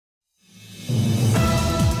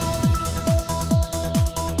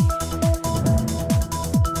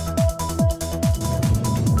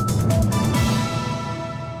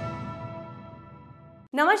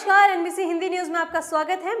नमस्कार, NBC Hindi news में आपका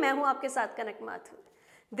स्वागत है। मैं हूं आपके साथ कनक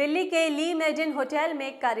माथुर। दिल्ली के ली मेरिडियन होटल में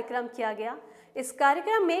एक कार्यक्रम किया गया। इस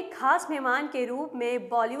कार्यक्रम में खास मेहमान के रूप में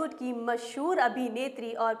बॉलीवुड की मशहूर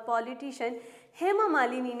अभिनेत्री और पॉलिटिशियन हेमा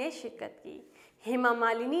मालिनी ने शिरकत की। हेमा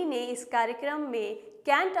मालिनी ने इस कार्यक्रम में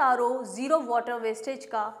cantt RO zero water wastage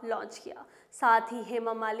का लॉन्च किया। साथ ही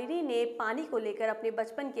हेमा मालिनी ने पानी को लेकर अपने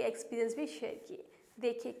बचपन के एक्सपीरियंस भी शेयर किए।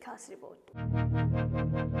 देखिए खास report.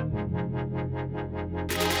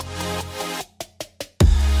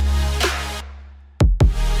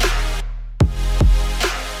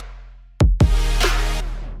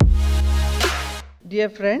 Dear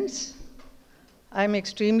friends, I am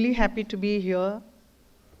extremely happy to be here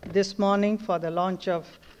this morning for the launch of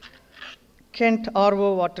Kent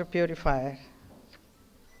RO water purifier,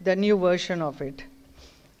 the new version of it.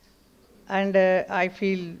 And I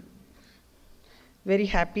feel very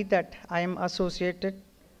happy that I am associated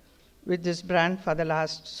with this brand for the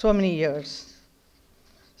last so many years.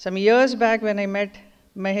 Some years back when I met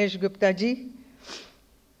Mahesh Gupta ji,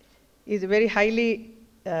 he's a very highly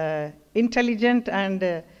intelligent and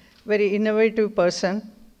very innovative person.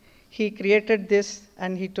 He created this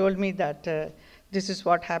and he told me that this is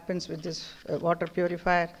what happens with this water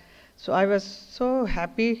purifier. So I was so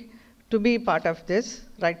happy to be part of this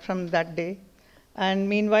right from that day. And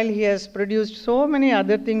meanwhile, he has produced so many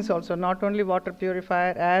other things also, not only water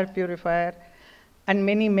purifier, air purifier, and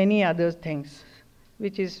many, many other things,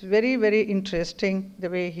 which is very, very interesting the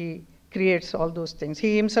way he creates all those things.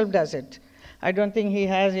 He himself does it. I don't think he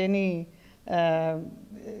has any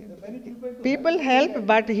people help,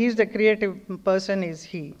 but he's the creative person, is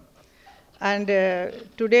he. And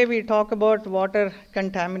today we talk about water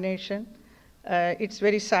contamination. It's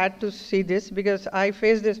very sad to see this because I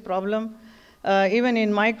face this problem even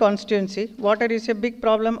in my constituency. Water is a big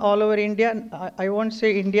problem all over India. I won't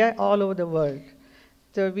say India, all over the world.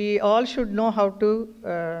 So we all should know how to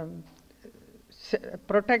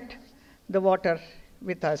protect the water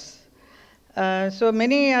with us. So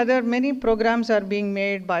many programs are being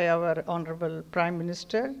made by our Honorable Prime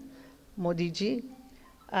Minister, Modi ji,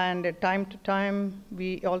 and time to time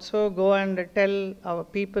we also go and tell our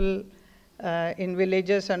people in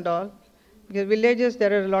villages and all. Because villages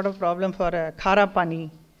there is a lot of problem for khara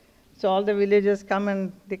pani. So all the villagers come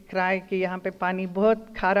and they cry कि यहाँ पे पानी बहुत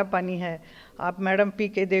खारा पानी है, आप madam P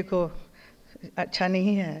के देखो, अच्छा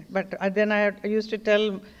नहीं है. But then I used to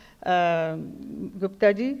tell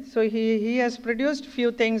Gupta ji, so he has produced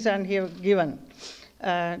few things and he have given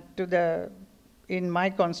in my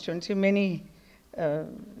constituency many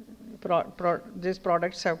these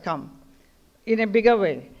products have come in a bigger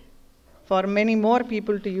way for many more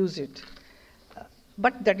people to use it.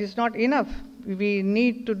 But that is not enough. We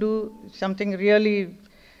need to do something really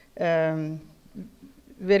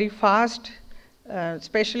very fast.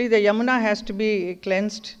 Especially the Yamuna has to be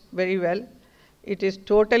cleansed very well. It is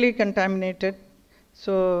totally contaminated.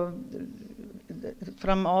 So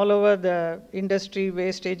from all over the industry,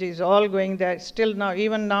 wastage is all going there. Still now,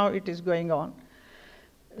 even now it is going on.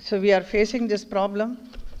 So we are facing this problem.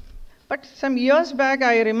 But some years back,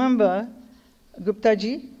 I remember, Gupta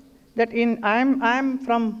ji, that I'm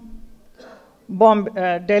from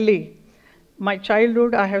Delhi. My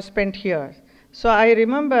childhood I have spent here. So I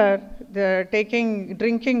remember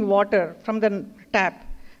drinking water from the tap.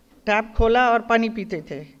 Tap खोला और पानी पीते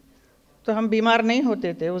थे, तो हम बीमार नहीं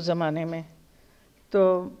होते थे उस ज़माने में. तो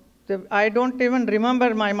I don't even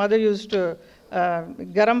remember my mother used to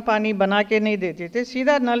गर्म पानी बना के नहीं देते थे,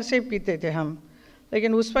 सीधा नल से पीते थे हम.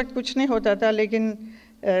 लेकिन उस वक्त कुछ नहीं होता था. लेकिन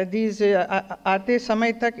आते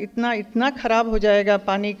समय तक इतना ख़राब हो जाएगा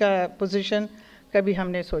पानी का पोजीशन, कभी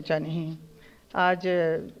हमने सोचा नहीं. आज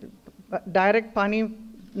डायरेक्ट पानी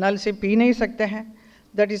नल से पी नहीं सकते हैं.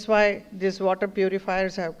 That is why these water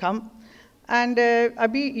purifiers have come. And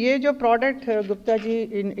अभी ये जो product गुप्ता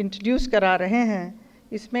जी introduce करा रहे हैं,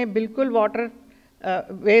 इसमें बिल्कुल water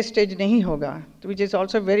wastage नहीं होगा, which is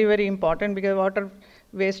also very very important because water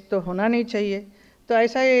waste तो होना नहीं चाहिए. तो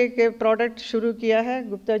ऐसा एक product शुरू किया है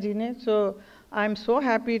गुप्ता जी ने. So I am so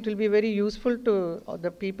happy. It will be very useful to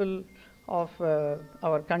the people of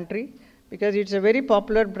our country because it's a very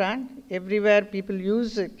popular brand. Everywhere people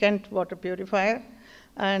use Kent water purifier.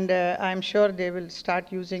 And I'm sure they will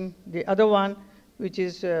start using the other one, which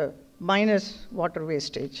is minus water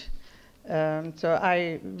wastage. So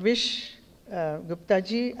I wish Gupta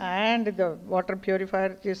ji and the water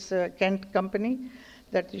purifier, this Kent company,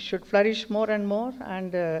 that it should flourish more and more.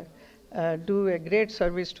 And do a great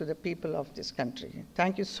service to the people of this country.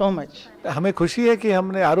 Thank you so much. हमें खुशी है कि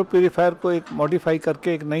हमने RO purifier को एक modify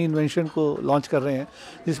करके एक नई इन्वेंशन को लॉन्च कर रहे हैं,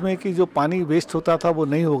 जिसमें कि जो पानी वेस्ट होता था वो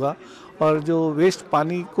नहीं होगा, और जो वेस्ट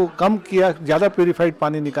पानी को कम किया, ज़्यादा प्यूरीफाइड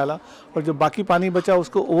पानी निकाला, और जो बाकी पानी बचा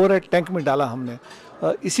उसको ओवरहेड टैंक में डाला हमने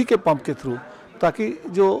इसी के पंप के थ्रू, ताकि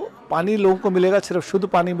जो पानी लोगों को मिलेगा सिर्फ शुद्ध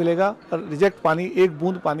पानी मिलेगा, और रिजेक्ट पानी, एक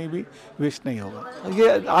बूंद पानी भी वेस्ट नहीं होगा।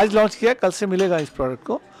 ये आज लॉन्च किया, कल से मिलेगा इस प्रोडक्ट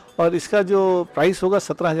को, और इसका जो प्राइस होगा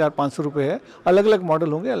 17,500 रुपये है। अलग अलग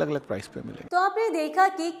मॉडल होंगे, अलग अलग प्राइस पे मिलेंगे। तो आपने देखा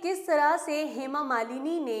कि किस तरह से हेमा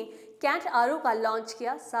मालिनी ने कैंट आरओ का लॉन्च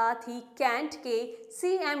किया। साथ ही कैंट के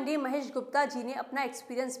CMD महेश गुप्ता जी ने अपना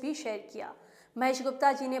एक्सपीरियंस भी शेयर किया। महेश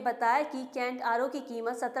गुप्ता जी ने बताया कि कैंट आरओ की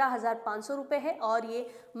कीमत 17,500 रुपये है और ये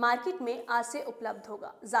मार्केट में आज से उपलब्ध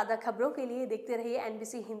होगा। ज़्यादा खबरों के लिए देखते रहिए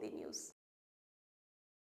NBC हिंदी न्यूज़।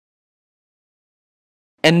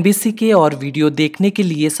 NBC के और वीडियो देखने के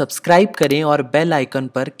लिए सब्सक्राइब करें और बेल आइकन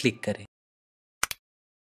पर क्लिक करें।